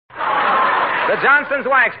the Johnson's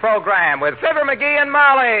Wax Program with Fibber McGee and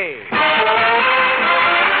Molly.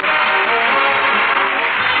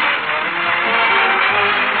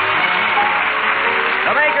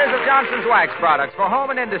 The makers of Johnson's Wax products for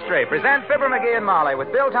home and industry present Fibber McGee and Molly with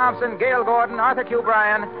Bill Thompson, Gail Gordon, Arthur Q.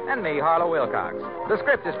 Bryan, and me, Harlow Wilcox. The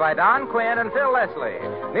script is by Don Quinn and Phil Leslie.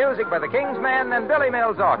 Music by the King's Men and Billy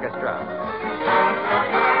Mills Orchestra.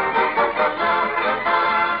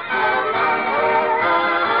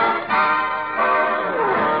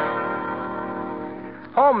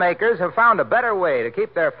 Homemakers have found a better way to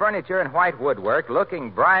keep their furniture and white woodwork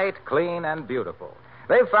looking bright, clean, and beautiful.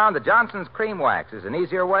 They've found that Johnson's Cream Wax is an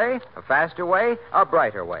easier way, a faster way, a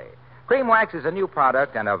brighter way. Cream Wax is a new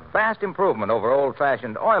product and a vast improvement over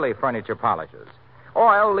old-fashioned oily furniture polishes.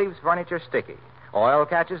 Oil leaves furniture sticky. Oil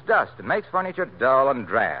catches dust and makes furniture dull and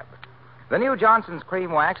drab. The new Johnson's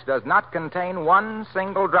Cream Wax does not contain one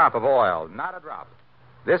single drop of oil, not a drop.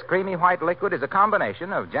 This creamy white liquid is a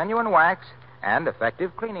combination of genuine wax and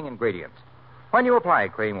effective cleaning ingredients. When you apply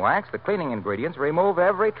cream wax, the cleaning ingredients remove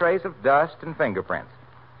every trace of dust and fingerprints.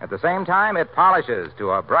 At the same time, it polishes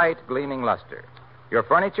to a bright, gleaming luster. Your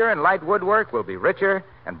furniture and light woodwork will be richer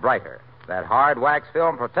and brighter. That hard wax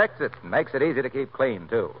film protects it and makes it easy to keep clean,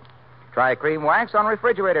 too. Try cream wax on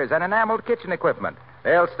refrigerators and enameled kitchen equipment.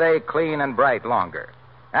 They'll stay clean and bright longer.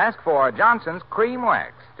 Ask for Johnson's Cream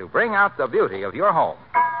Wax to bring out the beauty of your home.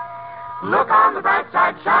 Look on the bright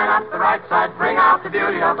side, shine up the right side, bring out the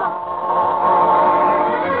beauty of the home.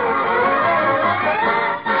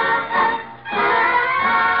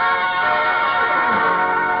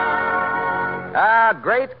 A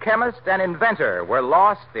great chemist and inventor were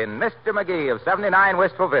lost in Mr. McGee of 79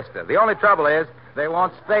 Wistful Vista. The only trouble is they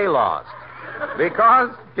won't stay lost.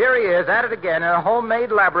 Because here he is at it again in a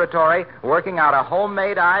homemade laboratory working out a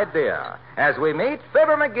homemade idea. As we meet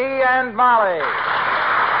Fibber McGee and Molly.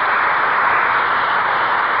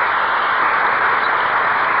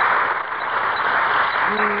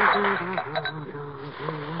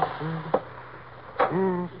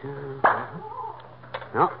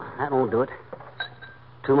 No, that won't do it.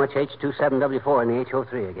 Too much H27W4 in the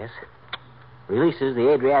HO3, I guess. Releases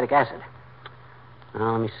the Adriatic acid.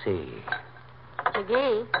 Now, let me see.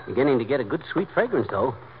 McGee? Beginning to get a good sweet fragrance,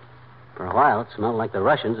 though. For a while, it smelled like the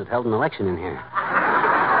Russians had held an election in here.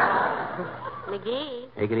 McGee?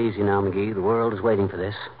 Take it easy now, McGee. The world is waiting for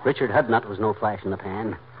this. Richard Hudnut was no flash in the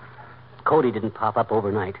pan. Cody didn't pop up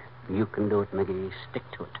overnight. You can do it, McGee. Stick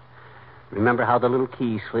to it. Remember how the little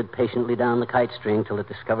key slid patiently down the kite string till it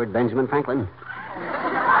discovered Benjamin Franklin?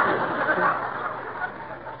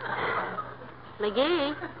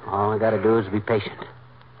 McGee? All I gotta do is be patient.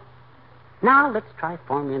 Now let's try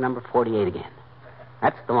formula number 48 again.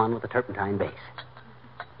 That's the one with the turpentine base.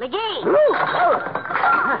 McGee!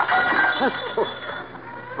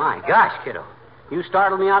 My gosh, kiddo. You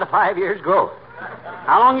startled me out of 5 years' growth.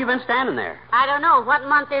 How long you been standing there? I don't know. What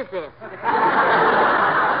month is this?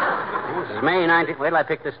 This is May 19th. Wait till I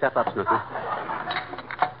pick this stuff up, Snooky.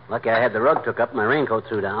 Lucky I had the rug took up and my raincoat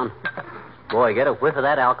threw down. Boy, get a whiff of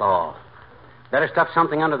that alcohol. Better stuff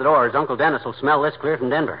something under the door, as Uncle Dennis will smell this clear from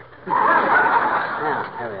Denver. Now,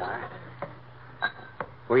 there we are.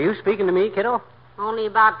 Were you speaking to me, kiddo? Only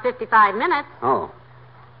about 55 minutes. Oh.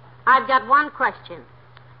 I've got one question.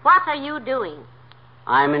 What are you doing?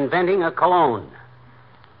 I'm inventing a cologne.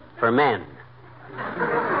 For men.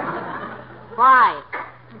 Why?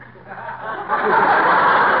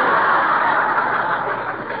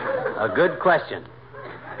 A good question.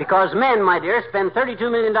 Because men, my dear, spend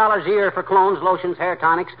 $32 million a year for colognes, lotions, hair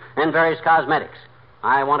tonics, and various cosmetics.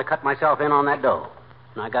 I want to cut myself in on that dough.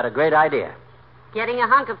 And I got a great idea. Getting a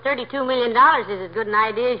hunk of $32 million is as good an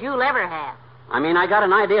idea as you'll ever have. I got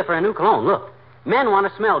an idea for a new cologne. Look, men want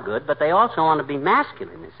to smell good, but they also want to be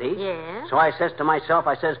masculine, you see? Yes. So I says to myself,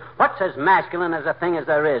 I says, what's as masculine as a thing as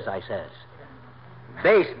there is, I says.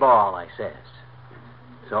 Baseball, I says.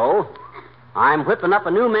 So, I'm whipping up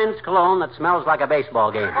a new men's cologne that smells like a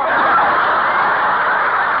baseball game.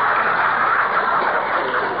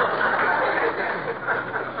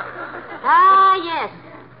 Ah, yes.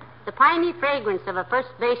 The piney fragrance of a first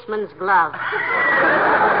baseman's glove.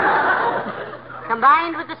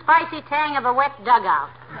 Combined with the spicy tang of a wet dugout.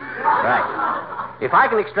 Right. If I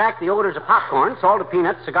can extract the odors of popcorn, salted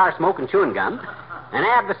peanuts, cigar smoke, and chewing gum, and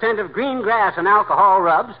add the scent of green grass and alcohol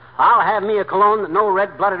rubs, I'll have me a cologne that no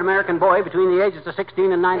red-blooded American boy between the ages of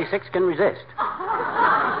 16 and 96 can resist.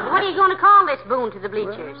 What are you going to call this boon to the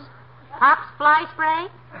bleachers? Pop's Fly Spray?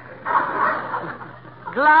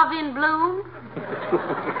 Glove in Bloom?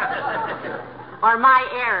 Or My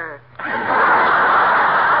Error?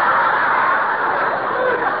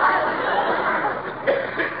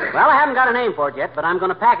 Well, I haven't got a name for it yet, but I'm going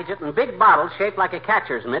to package it in big bottles shaped like a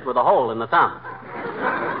catcher's mitt with a hole in the thumb.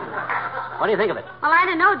 What do you think of it? Well, I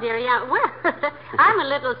don't know, dearie. I'm a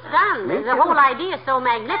little stunned. The whole idea is so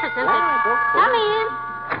magnificent that... Come in.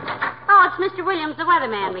 Oh, it's Mr. Williams, the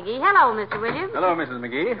weatherman, McGee. Hello, Mr. Williams. Hello, Mrs.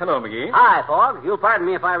 McGee. Hello, McGee. Hi, Fogg. You'll pardon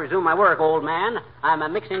me if I resume my work, old man.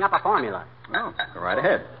 I'm mixing up a formula. Oh, go right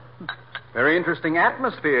ahead. Very interesting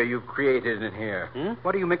atmosphere you've created in here.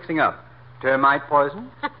 What are you mixing up? Termite poison?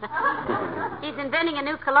 He's inventing a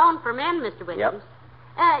new cologne for men, Mr. Williams.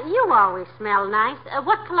 Yep. You always smell nice.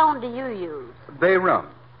 What cologne do you use? Bay rum.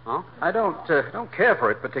 Oh? I don't care for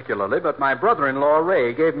it particularly, but my brother-in-law,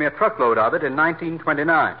 Ray, gave me a truckload of it in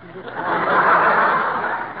 1929.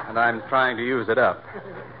 And I'm trying to use it up.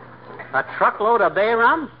 A truckload of bay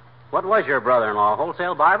rum? What was your brother-in-law, a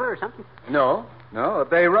wholesale barber or something? No, a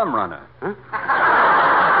bay rum runner. Huh?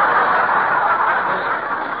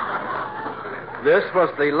 This was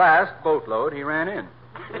the last boatload he ran in.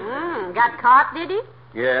 Got caught, did he?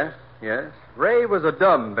 Yes. Ray was a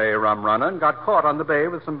dumb bay rum runner and got caught on the bay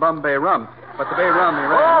with some Bombay rum. But the bay rum he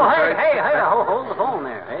ran... Oh, hey, hold the phone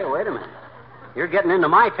there. Hey, wait a minute. You're getting into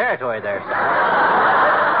my territory there, son.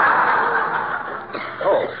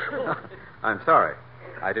 Oh, I'm sorry.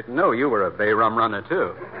 I didn't know you were a bay rum runner,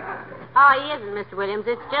 too. Oh, he isn't, Mr. Williams.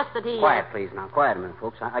 It's just that he... Quiet, please, now. Quiet a minute,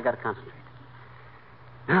 folks. I got to concentrate.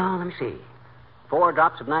 Now, let me see. 4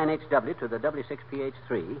 drops of 9HW to the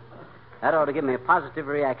W6PH3. That ought to give me a positive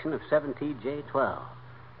reaction of 7TJ12.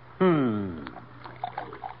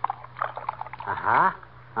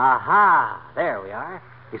 Aha. There we are.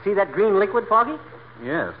 You see that green liquid, Foggy?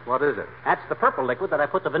 Yes, what is it? That's the purple liquid that I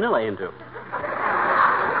put the vanilla into.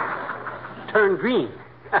 Turned green.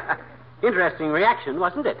 Interesting reaction,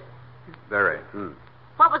 wasn't it? Very.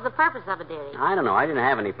 What was the purpose of it, dearie? I don't know. I didn't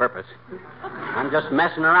have any purpose. I'm just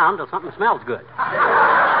messing around till something smells good.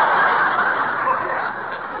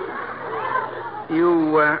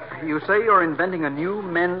 You say you're inventing a new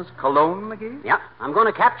men's cologne, McGee? Yep. I'm going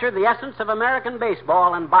to capture the essence of American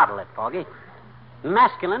baseball and bottle it, Foggy.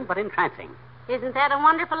 Masculine, but entrancing. Isn't that a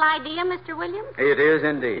wonderful idea, Mr. Williams? It is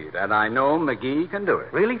indeed, and I know McGee can do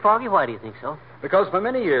it. Really, Foggy? Why do you think so? Because for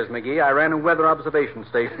many years, McGee, I ran a weather observation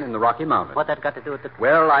station in the Rocky Mountains. What that got to do with the...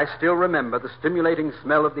 Well, I still remember the stimulating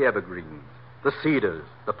smell of the evergreens, the cedars,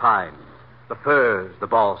 the pines, the firs, the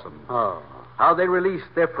balsams. Oh. How they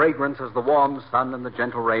released their fragrance as the warm sun and the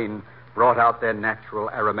gentle rain brought out their natural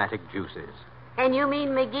aromatic juices. And you mean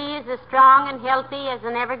McGee is as strong and healthy as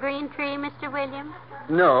an evergreen tree, Mr. Williams?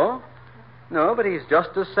 No, but he's just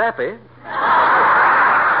as sappy.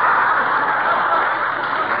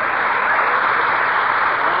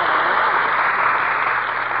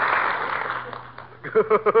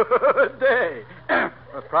 Good day.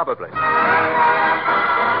 Probably.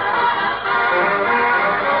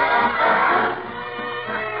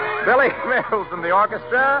 Billy Mills in the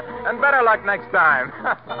orchestra, and better luck next time.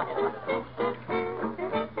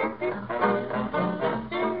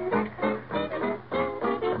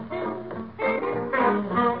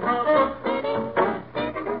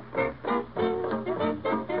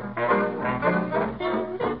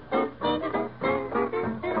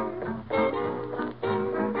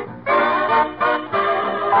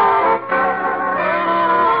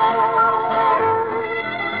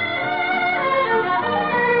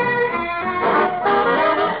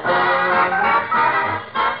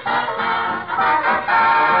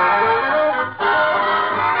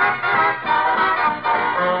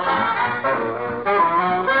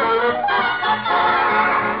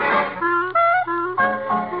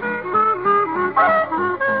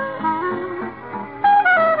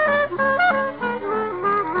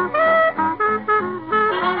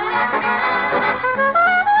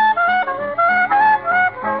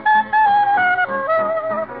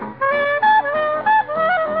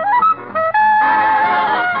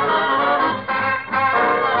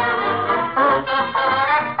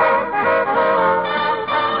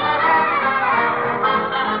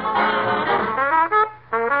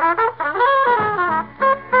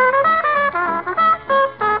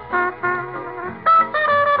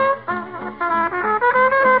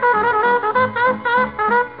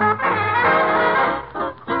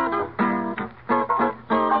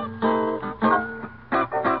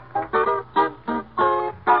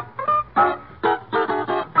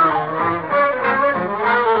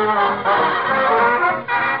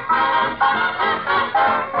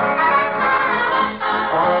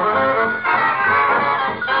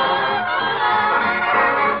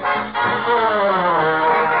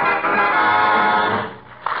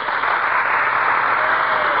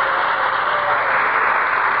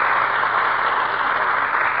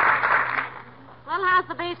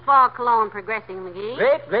 baseball cologne progressing, McGee?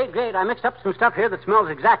 Great. I mixed up some stuff here that smells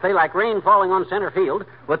exactly like rain falling on center field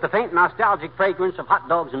with the faint nostalgic fragrance of hot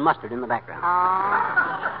dogs and mustard in the background.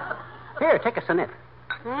 Oh. Here, take a sniff.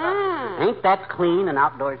 Ain't that clean and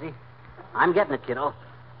outdoorsy? I'm getting it, kiddo.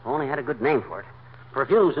 Only had a good name for it.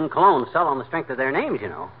 Perfumes and cologne sell on the strength of their names, you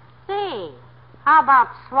know. Say, how about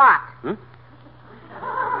SWAT?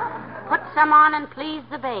 Put some on and please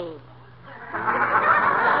the babe.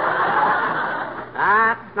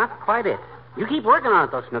 That's not quite it. You keep working on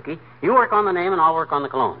it, though, Snooky. You work on the name, and I'll work on the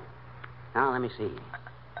cologne. Now, let me see.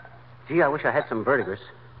 Gee, I wish I had some verdigris.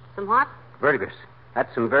 Some what? Verdigris.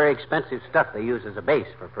 That's some very expensive stuff they use as a base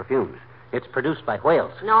for perfumes. It's produced by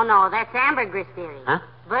whales. No, that's ambergris theory. Huh?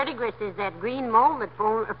 Verdigris is that green mold that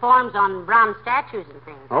forms on bronze statues and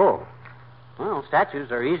things. Oh. Well,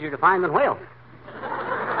 statues are easier to find than whales.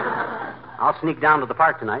 I'll sneak down to the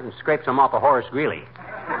park tonight and scrape some off of Horace Greeley.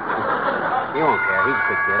 You won't care. He's a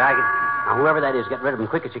quick kid. Now, whoever that is, get rid of him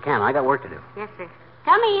quick as you can. I got work to do. Yes, sir.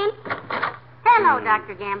 Come in. Hello,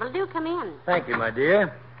 Dr. Gamble. Do come in. Thank you, my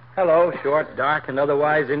dear. Hello, short, dark, and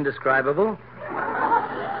otherwise indescribable.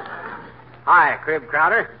 Hi, Crib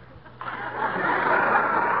Crowder.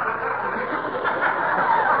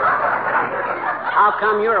 How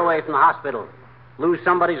come you're away from the hospital? Lose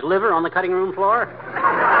somebody's liver on the cutting room floor?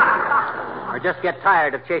 Or just get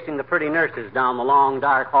tired of chasing the pretty nurses down the long,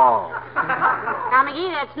 dark hall? Now,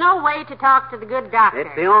 McGee, that's no way to talk to the good doctor.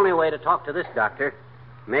 It's the only way to talk to this doctor.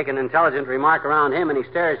 Make an intelligent remark around him, and he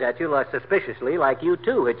stares at you suspiciously like you,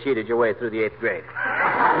 too, had cheated your way through the 8th grade.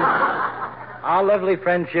 Our lovely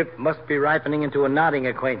friendship must be ripening into a nodding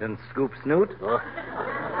acquaintance, Scoop Snoot. Oh.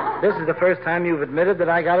 This is the first time you've admitted that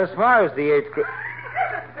I got as far as the 8th grade.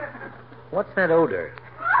 What's that odor?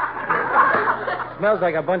 Smells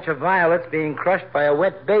like a bunch of violets being crushed by a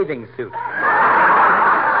wet bathing suit.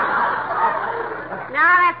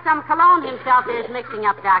 Now, that's some cologne himself is mixing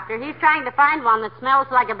up, Doctor. He's trying to find one that smells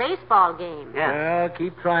like a baseball game. Yeah. Well,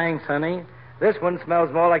 keep trying, Sonny. This one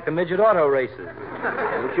smells more like the midget auto races.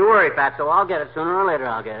 Don't you worry, Fatso. I'll get it. Sooner or later,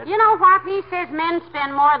 I'll get it. You know what? He says men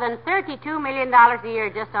spend more than $32 million a year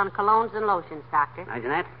just on colognes and lotions, Doctor. Imagine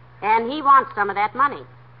that. And he wants some of that money.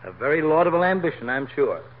 A very laudable ambition, I'm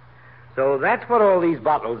sure. So that's what all these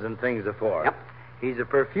bottles and things are for. Yep. He's a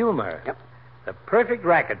perfumer. Yep. The perfect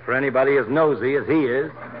racket for anybody as nosy as he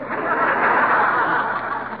is.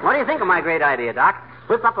 What do you think of my great idea, Doc?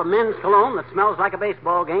 Whip up a men's cologne that smells like a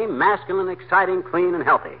baseball game, masculine, exciting, clean, and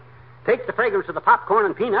healthy. Take the fragrance of the popcorn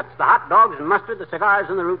and peanuts, the hot dogs and mustard, the cigars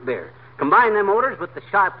and the root beer. Combine them odors with the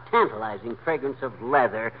sharp, tantalizing fragrance of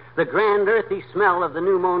leather, the grand, earthy smell of the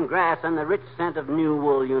new-mown grass, and the rich scent of new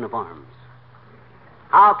wool uniforms.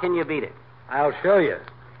 How can you beat it? I'll show you.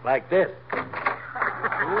 Like this.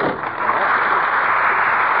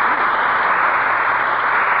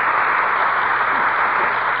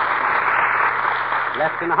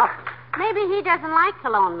 Left in the house. Maybe he doesn't like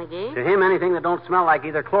cologne, McGee. To him, anything that don't smell like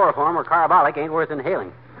either chloroform or carbolic ain't worth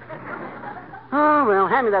inhaling. Oh, well,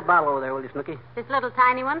 hand me that bottle over there, will you, Snooky? This little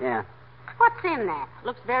tiny one? Yeah. What's in that?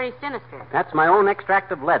 Looks very sinister. That's my own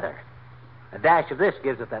extract of leather. A dash of this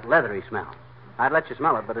gives it that leathery smell. I'd let you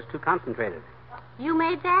smell it, but it's too concentrated. You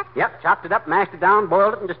made that? Yep, chopped it up, mashed it down,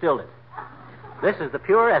 boiled it, and distilled it. This is the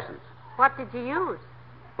pure essence. What did you use?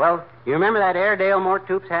 Well, you remember that Airedale Mort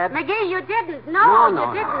Toops had? McGee, you didn't. No,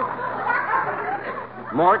 you didn't.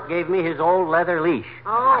 Mort gave me his old leather leash.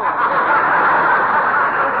 Oh,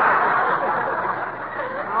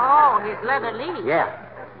 his leather leash. Yeah.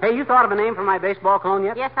 Hey, you thought of a name for my baseball cologne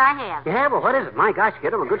yet? Yes, I have. You have? Well, what is it? My gosh,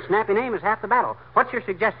 kiddo, a good snappy name is half the battle. What's your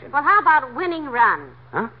suggestion? Well, how about Winning Run?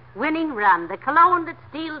 Huh? Winning Run, the cologne that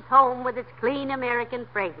steals home with its clean American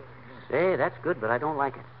fragrance. Say, that's good, but I don't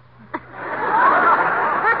like it.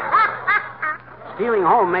 Stealing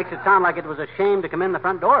home makes it sound like it was a shame to come in the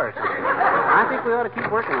front door or something. I think we ought to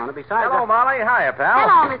keep working on it. Besides... Hello, Molly. Hiya, pal.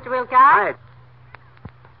 Hello, Mr. Wilcox. Hi.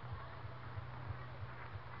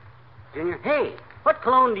 Junior, hey, what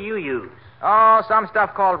cologne do you use? Oh, some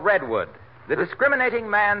stuff called Redwood. The discriminating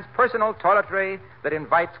man's personal toiletry that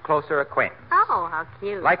invites closer acquaintance. Oh, how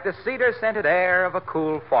cute. Like the cedar-scented air of a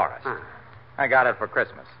cool forest. Huh. I got it for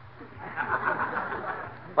Christmas.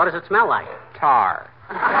 What does it smell like? Tar.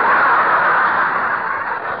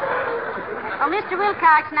 Oh, Mr.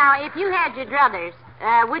 Wilcox, now, if you had your druthers,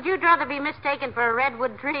 would you rather be mistaken for a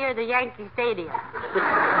redwood tree or the Yankee Stadium?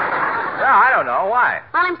 Well, I don't know. Why?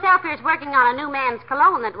 Well, himself here's working on a new man's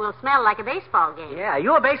cologne that will smell like a baseball game. Yeah,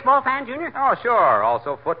 you a baseball fan, Junior? Oh, sure.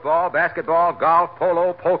 Also football, basketball, golf,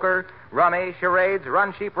 polo, poker, rummy, charades,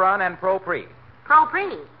 run, sheep run, and pro-pre.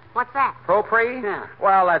 Pro-pre. What's that? Pro-pre? Yeah.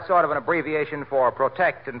 Well, that's sort of an abbreviation for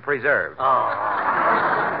protect and preserve.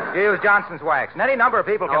 Oh. You use Johnson's wax, and any number of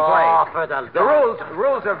people can Oh, play. for the...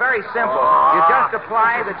 rules are very simple. You just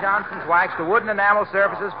apply the Johnson's wax to wooden enamel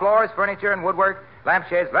surfaces, floors, furniture, and woodwork,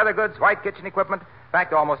 lampshades, leather goods, white kitchen equipment. In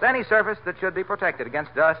fact, almost any surface that should be protected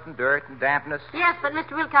against dust and dirt and dampness. Yes, but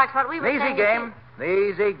Mr. Wilcox, what we were An easy saying... game. The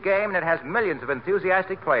easy game, and it has millions of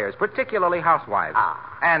enthusiastic players, particularly housewives.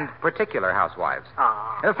 And particular housewives.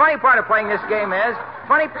 And the funny part of playing this game is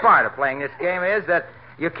that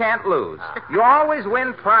you can't lose. You always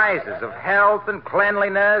win prizes of health and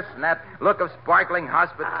cleanliness and that look of sparkling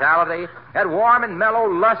hospitality, that warm and mellow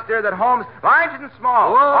luster that homes, large and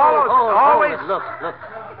small, always... Look.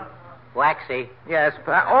 Waxy. Yes,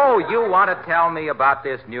 you want to tell me about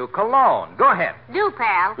this new cologne. Go ahead. Do,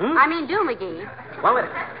 pal. I mean, do, McGee. Well,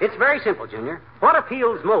 it's very simple, Junior. What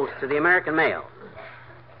appeals most to the American male?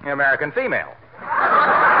 The American female.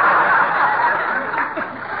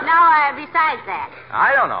 Now, besides that.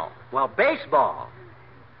 I don't know. Well, baseball.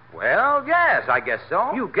 Well, yes, I guess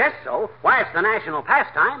so. You guess so. Why, it's the national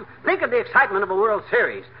pastime. Think of the excitement of a World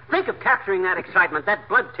Series. Think of capturing that excitement, that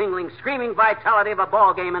blood-tingling, screaming vitality of a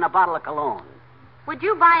ball game in a bottle of cologne. Would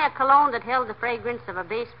you buy a cologne that held the fragrance of a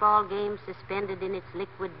baseball game suspended in its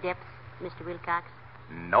liquid depths, Mr. Wilcox?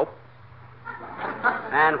 Nope.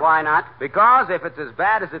 And why not? Because if it's as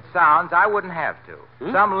bad as it sounds, I wouldn't have to.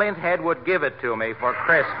 Some lint head would give it to me for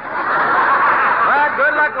Christmas. Well,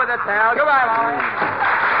 good luck with it, pal. Goodbye, Molly.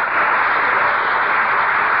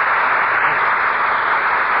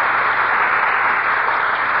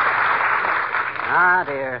 Ah,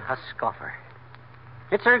 dear, a scoffer.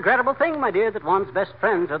 It's a regrettable thing, my dear, that one's best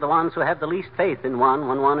friends are the ones who have the least faith in one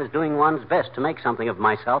when one is doing one's best to make something of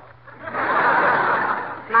myself.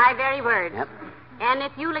 My very words. Yep. And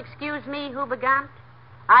if you'll excuse me, Hoobagant,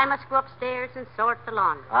 I must go upstairs and sort the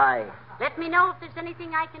laundry. Aye. Let me know if there's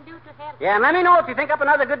anything I can do to help. Yeah, and let me know if you think up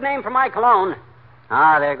another good name for my cologne.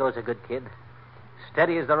 Ah, there goes a good kid.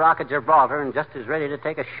 Steady as the rock at Gibraltar and just as ready to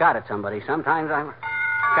take a shot at somebody. Sometimes I'm...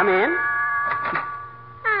 Come in.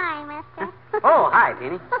 Hi, mister. Oh, hi,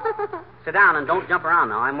 Teeny. Sit down and don't jump around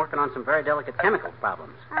now. I'm working on some very delicate chemical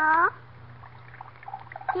problems. Oh?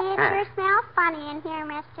 Gee, it sure smells funny in here,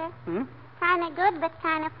 mister. Kind of good, but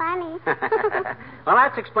kind of funny. Well,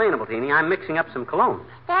 that's explainable, Teeny. I'm mixing up some cologne.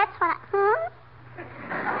 That's what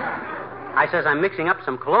I says I'm mixing up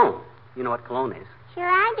some cologne. You know what cologne is? Sure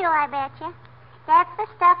I do, I betcha. That's the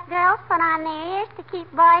stuff girls put on their ears to keep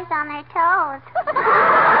boys on their toes.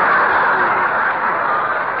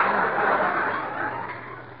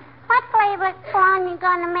 What flavor cologne you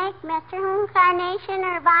gonna make, mister? Carnation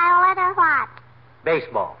or violet or what?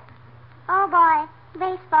 Baseball. Oh, boy.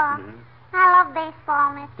 Baseball. I love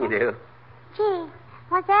baseball, mister. You do? Gee,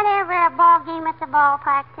 was that ever a ball game at the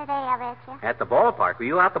ballpark today, I betcha? At the ballpark. Were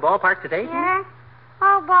you out the ballpark today? Sure.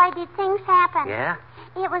 Oh, boy, did things happen. Yeah?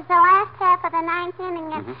 It was the last half of the ninth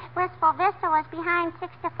inning, and Wistful Vista was behind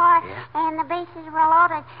 6-4, and the bases were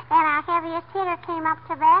loaded, and our heaviest hitter came up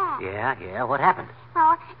to bat. Yeah. What happened?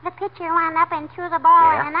 Well, the pitcher wound up and threw the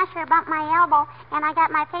ball, Yeah? and an usher bumped my elbow, and I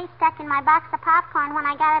got my face stuck in my box of popcorn. When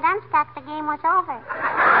I got it unstuck, the game was over.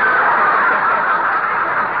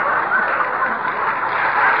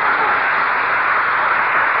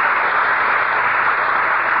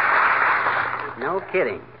 No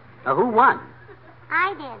kidding. Who won?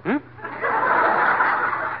 I did.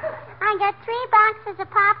 I got 3 boxes of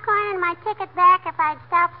popcorn and my ticket back if I'd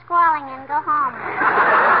stop squalling and go home.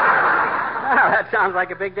 Well, that sounds like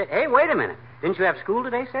a big day. Hey, wait a minute. Didn't you have school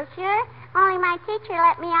today, sis? Sure. Only my teacher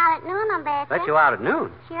let me out at noon, I bet. Let you out at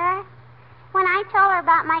noon. Sure. When I told her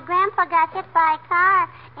about my grandpa got hit by a car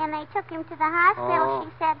and they took him to the hospital,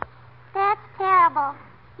 she said, "That's terrible.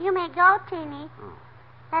 You may go, Teeny."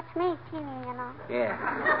 That's me, Teeny, you know. Yeah.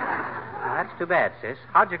 Well, that's too bad, sis.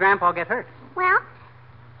 How'd your grandpa get hurt? Well,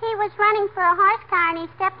 he was running for a horse car and he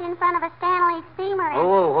stepped in front of a Stanley steamer. And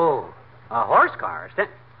Oh. A horse car?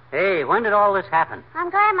 Hey, when did all this happen? I'm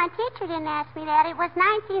glad my teacher didn't ask me that. It was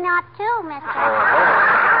 1902,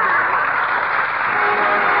 mister.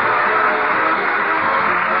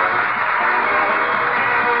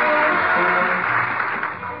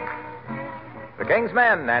 The King's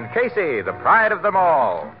Men and Casey, the pride of them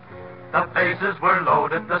all. The bases were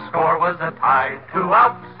loaded, the score was a tie. 2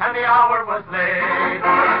 outs, and the hour was late.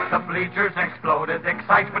 The bleachers exploded,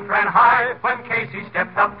 excitement ran high when Casey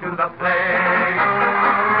stepped up to the plate.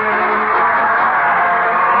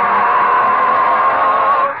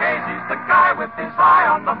 Oh, Casey's the guy with his eye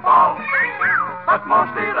on the ball, but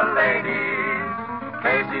mostly the ladies.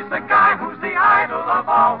 Casey's the guy who's the idol of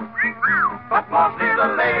all, but mostly the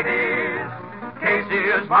ladies. Casey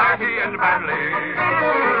is mighty and manly.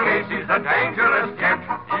 Casey's a dangerous gent.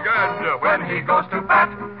 Egad, when he goes to bat,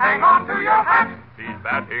 hang on to your hat. He's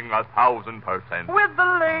batting 1,000%. With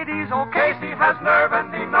the ladies, oh, Casey has nerve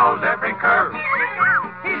and he knows every curve.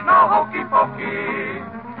 He's no hokey pokey.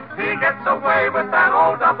 He gets away with that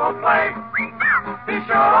old double play. He's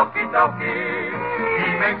sure okey dokey. He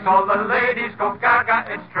makes all the ladies go gaga,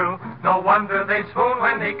 it's true. No wonder they swoon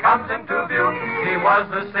when he comes into view. He was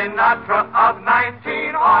the Sinatra of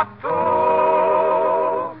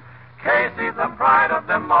 1902. Casey, the pride of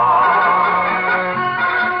them all.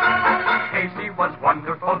 Casey was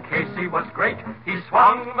wonderful, Casey was great. He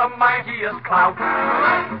swung the mightiest clout.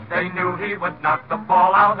 They knew he would knock the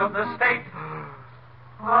ball out of the state.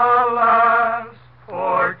 Alas,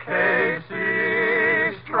 poor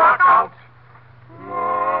Casey struck out.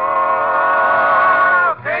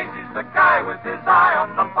 Oh, Casey's the guy with his eye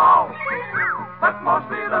on the ball. But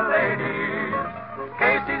mostly the ladies.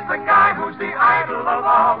 Casey's the guy who's the idol of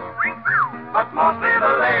all. But mostly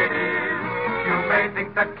the ladies. You may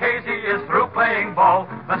think that Casey is through playing ball.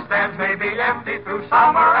 The stands may be empty through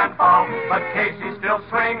summer and fall. But Casey's still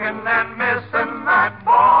swinging and missing that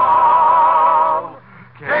ball.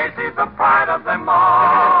 Casey's the pride of them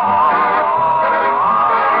all.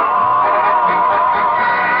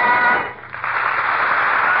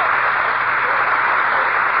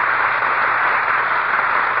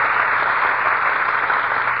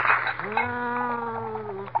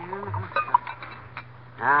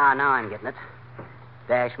 Now I'm getting it.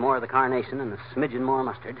 Dash more of the carnation and a smidgen more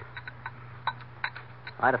mustard. If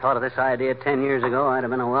I'd have thought of this idea 10 years ago, I'd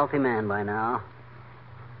have been a wealthy man by now.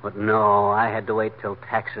 But no, I had to wait till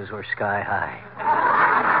taxes were sky high.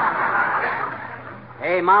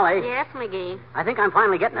 Hey, Molly. Yes, McGee. I think I'm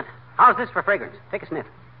finally getting it. How's this for fragrance? Take a sniff.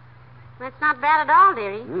 That's not bad at all,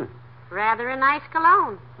 dearie. Rather a nice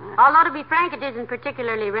cologne. Although, to be frank, it isn't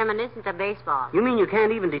particularly reminiscent of baseball. You mean you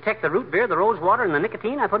can't even detect the root beer, the rose water, and the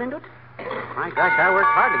nicotine I put into it? My gosh, I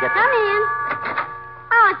worked hard to get Come in.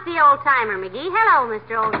 Oh, it's the old-timer, McGee. Hello,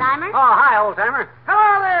 Mr. Old-timer. Oh, hi, old-timer.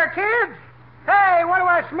 Hello there, kids. Hey, what do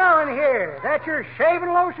I smell in here? Is that your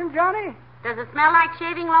shaving lotion, Johnny? Does it smell like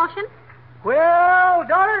shaving lotion? Well,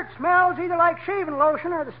 daughter, it smells either like shaving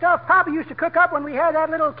lotion or the stuff Papa used to cook up when we had that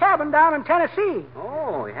little cabin down in Tennessee.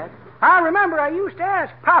 Oh, he had... I remember I used to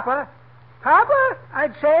ask Papa, Papa,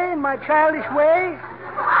 I'd say in my childish way.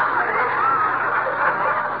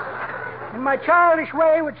 In my childish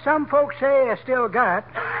way, which some folks say I still got.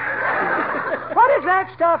 What is that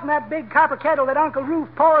stuff in that big copper kettle that Uncle Roof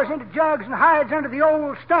pours into jugs and hides under the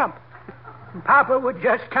old stump? And Papa would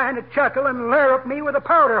just kind of chuckle and larrup me with a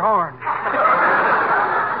powder horn.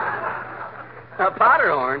 A powder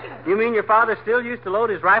horn? You mean your father still used to load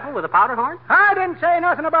his rifle with a powder horn? I didn't say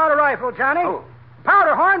nothing about a rifle, Johnny. Oh. The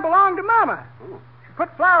powder horn belonged to Mama. Oh. She put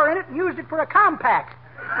flour in it and used it for a compact.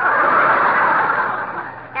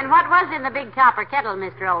 And what was in the big copper kettle,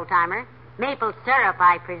 Mr. Old-timer? Maple syrup,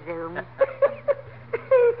 I presume.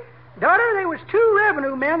 Daughter, there was 2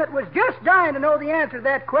 revenue men that was just dying to know the answer to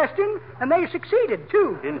that question, and they succeeded,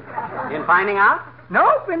 too. In finding out?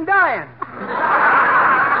 Nope, in dying.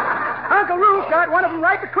 Uncle Roof got one of them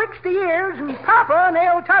right betwixt the ears, and Papa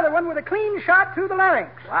nailed t'other one with a clean shot through the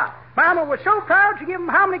larynx. Wow. Mama was so proud she gave him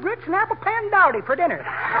hominy grits and apple pan dowdy for dinner.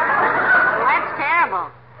 Well, that's terrible.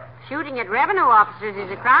 Shooting at revenue officers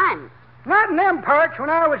is a crime. Not in them parts when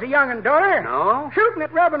I was a young'un, daughter. No? Shooting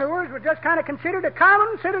at revenuers was just kind of considered a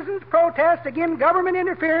common citizen's protest against government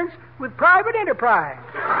interference with private enterprise.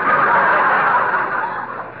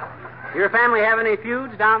 Your family have any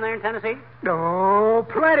feuds down there in Tennessee? Oh,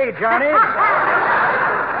 plenty, Johnny.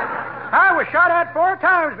 I was shot at 4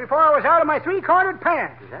 times before I was out of my 3-cornered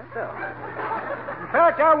pants. Is that so? In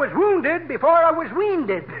fact, I was wounded before I was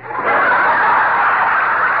weended.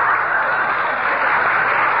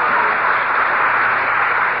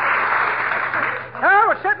 I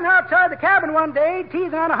was sitting outside the cabin one day,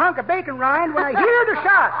 teething on a hunk of bacon rind, when I heard a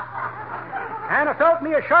shot. And I felt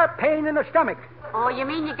me a sharp pain in the stomach. Oh, you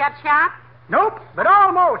mean you got shot? Nope, but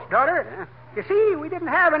almost, daughter. You see, we didn't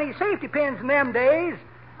have any safety pins in them days.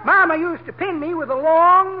 Mama used to pin me with a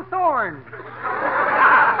long thorn.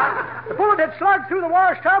 The bullet had slugged through the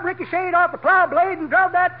wash tub, ricocheted off the plow blade, and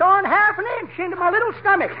drove that thorn half an inch into my little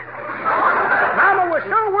stomach. Mama was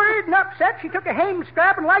so worried and upset, she took a hame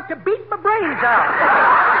strap and liked to beat my brains out.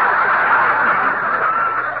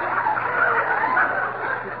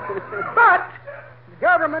 But the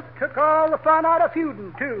government took all the fun out of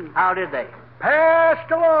feuding, too. How did they? Passed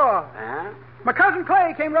a law. Huh? My cousin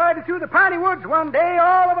Clay came riding through the piney woods one day,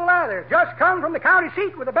 all of a lather, just come from the county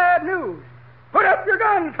seat with the bad news. Put up your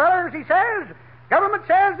guns, fellas, he says. Government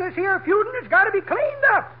says this here feuding has got to be cleaned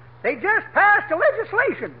up. They just passed a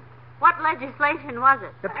legislation. What legislation was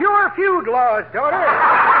it? The pure feud laws, daughter.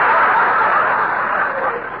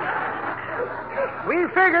 We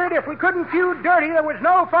figured if we couldn't feud dirty, there was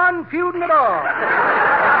no fun feuding at all.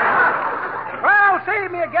 Well,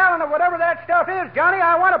 save me a gallon of whatever that stuff is, Johnny.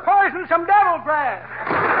 I want to poison some devil grass.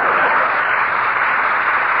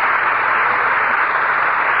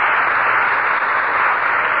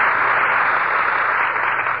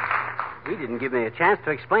 He didn't give me a chance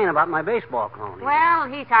to explain about my baseball clone. Well,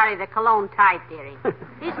 he's hardly the Cologne type, dearie.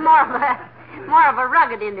 He's more of a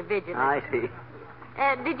rugged individual. I see.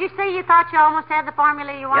 Did you say you thought you almost had the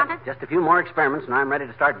formula you wanted? Yep, just a few more experiments, and I'm ready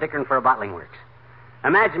to start dickering for a bottling works.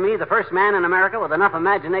 Imagine me, the first man in America with enough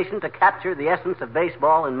imagination to capture the essence of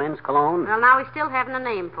baseball in men's cologne. Well, now we still haven't a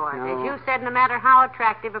name for it. No. As you said, no matter how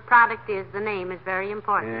attractive a product is, the name is very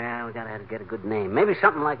important. Yeah, we gotta get a good name. Maybe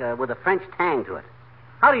something like with a French tang to it.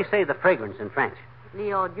 How do you say the fragrance in French?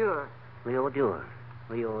 L'odeur. L'odeur.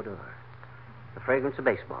 L'odeur. The fragrance of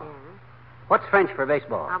baseball. Yeah. What's French for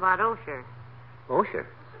baseball? How about Osher? Osher.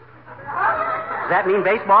 Does that mean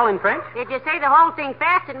baseball in French? If you say the whole thing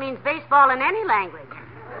fast, it means baseball in any language.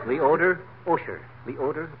 L'odeur, Osher.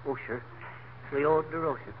 L'odeur, Osher. L'odeur,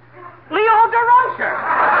 Osher. L'odeur Osher.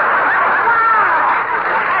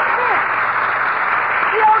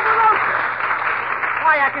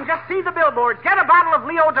 Why, I can just see the billboards. Get a bottle of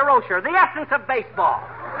Leo DeRocher, the essence of baseball.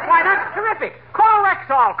 Why, that's terrific. Call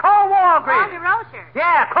Rexall. Call Walgreens. Call DeRocher.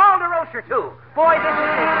 Yeah, call DeRocher, too. Boy, this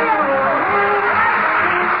is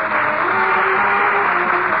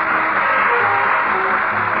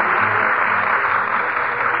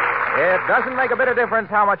It doesn't make a bit of difference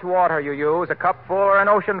how much water you use, a cup full or an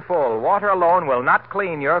ocean full. Water alone will not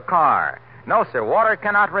clean your car. No, sir, water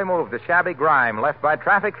cannot remove the shabby grime left by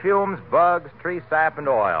traffic fumes, bugs, tree sap, and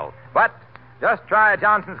oil. But just try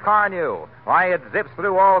Johnson's Car New. Why, it zips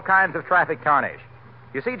through all kinds of traffic tarnish.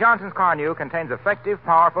 You see, Johnson's Car New contains effective,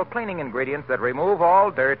 powerful cleaning ingredients that remove all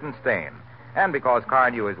dirt and stain. And because Car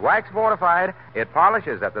New is wax fortified, it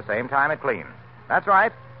polishes at the same time it cleans. That's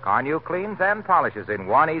right. Car New cleans and polishes in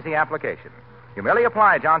one easy application. You merely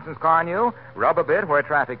apply Johnson's Car New, rub a bit where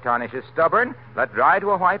traffic tarnish is stubborn, let dry to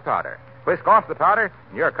a white powder. Whisk off the powder,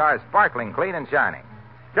 and your car is sparkling, clean, and shining.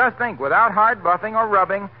 Just think, without hard buffing or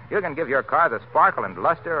rubbing, you can give your car the sparkle and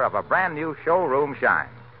luster of a brand new showroom shine.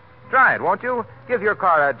 Try it, won't you? Give your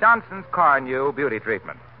car a Johnson's Car New beauty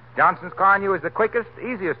treatment. Johnson's Car New is the quickest,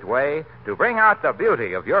 easiest way to bring out the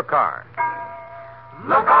beauty of your car.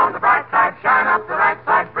 Look on the bright side, shine up the right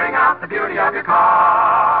side, bring out the beauty of your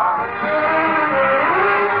car.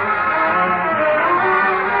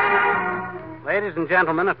 Ladies and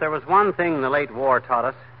gentlemen, if there was one thing the late war taught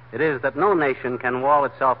us, it is that no nation can wall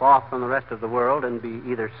itself off from the rest of the world and be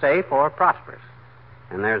either safe or prosperous.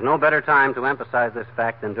 And there's no better time to emphasize this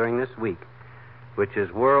fact than during this week, which is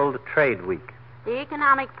World Trade Week. The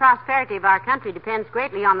economic prosperity of our country depends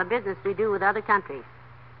greatly on the business we do with other countries.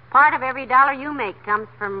 Part of every dollar you make comes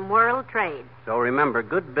from world trade. So remember,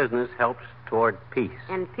 good business helps toward peace.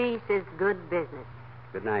 And peace is good business.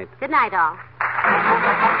 Good night. Good night, all.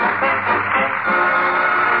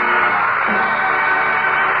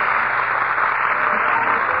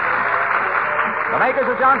 The makers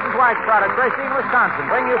of Johnson's Wax Product, Racine, Wisconsin,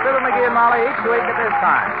 bring you Fibber McGee and Molly each week at this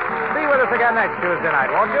time. Be with us again next Tuesday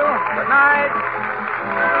night, won't you? Good night.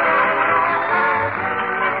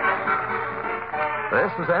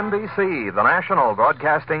 This is NBC, the National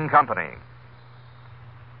Broadcasting Company.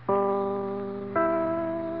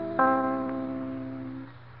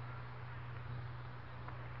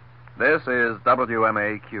 This is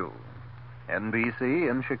WMAQ, NBC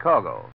in Chicago.